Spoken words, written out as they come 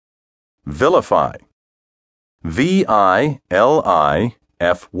Vilify. Vilify.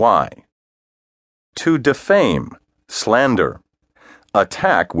 To defame, slander.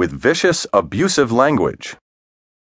 Attack with vicious, abusive language.